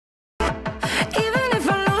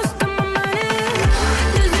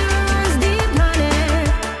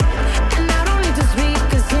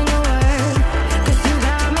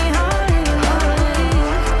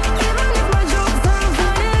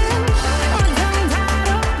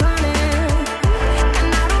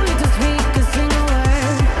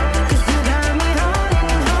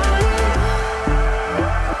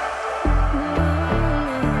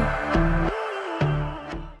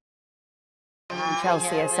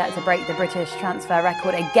is set to break the British transfer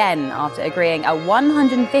record again after agreeing a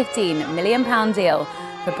 £115 million deal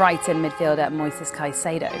for Brighton midfielder Moisés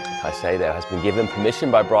Caicedo. Caicedo has been given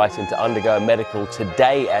permission by Brighton to undergo a medical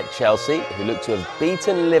today at Chelsea, who look to have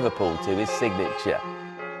beaten Liverpool to his signature.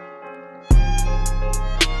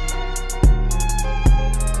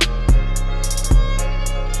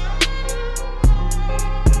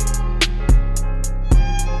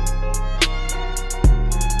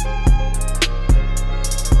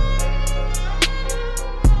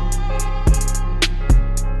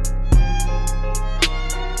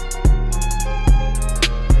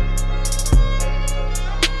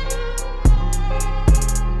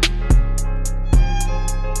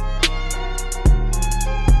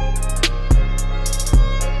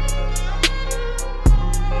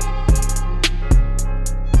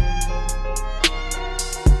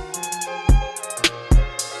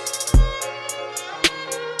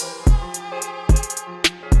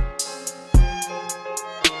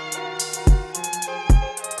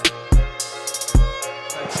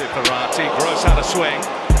 Verratti, Gross had a swing.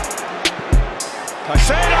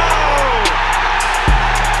 Caicedo!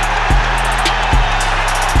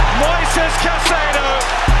 Moisés Caicedo,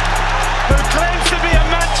 who claims to be a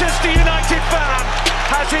Manchester United fan,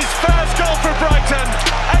 has his first goal for Brighton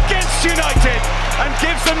against United and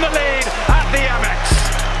gives them the lead at the Amex.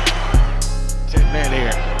 10 men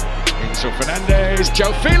here. Enzo Fernández,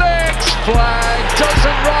 Joe Felix, flag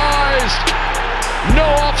doesn't rise. No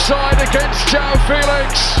offside against Joe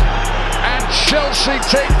Felix, and Chelsea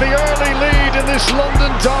take the early lead in this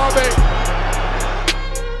London derby.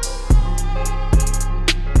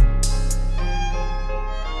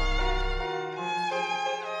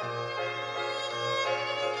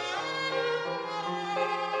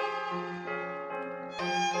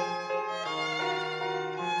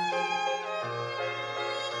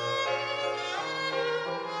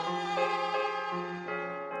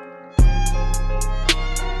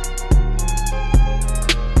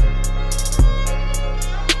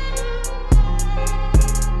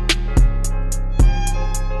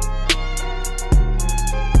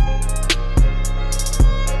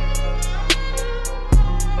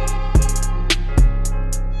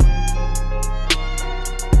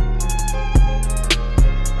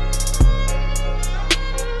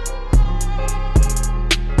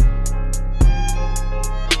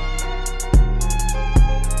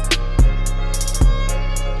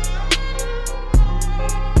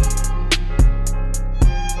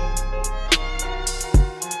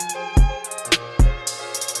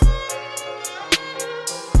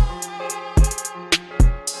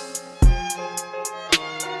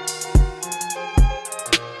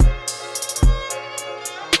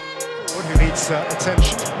 Who needs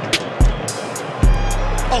attention.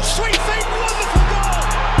 Oh, sweet thing, wonderful goal!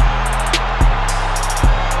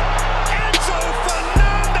 Enzo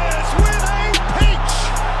Fernández with a peach!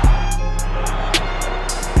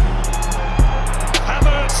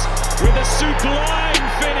 Hammers with a sublime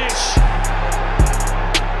finish.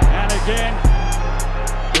 And again,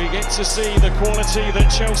 we get to see the quality that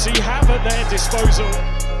Chelsea have at their disposal.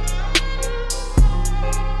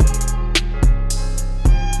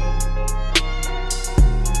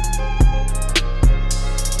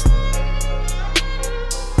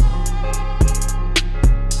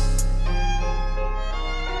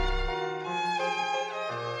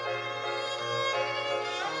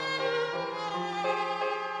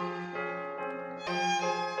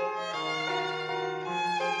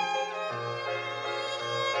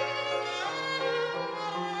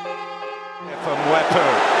 From Mwepu,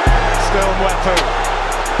 still Mwepu,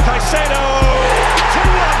 Caicedo,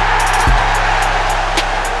 2-1.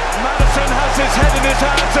 Madison has his head in his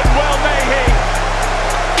hands, and well may he.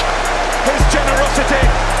 His generosity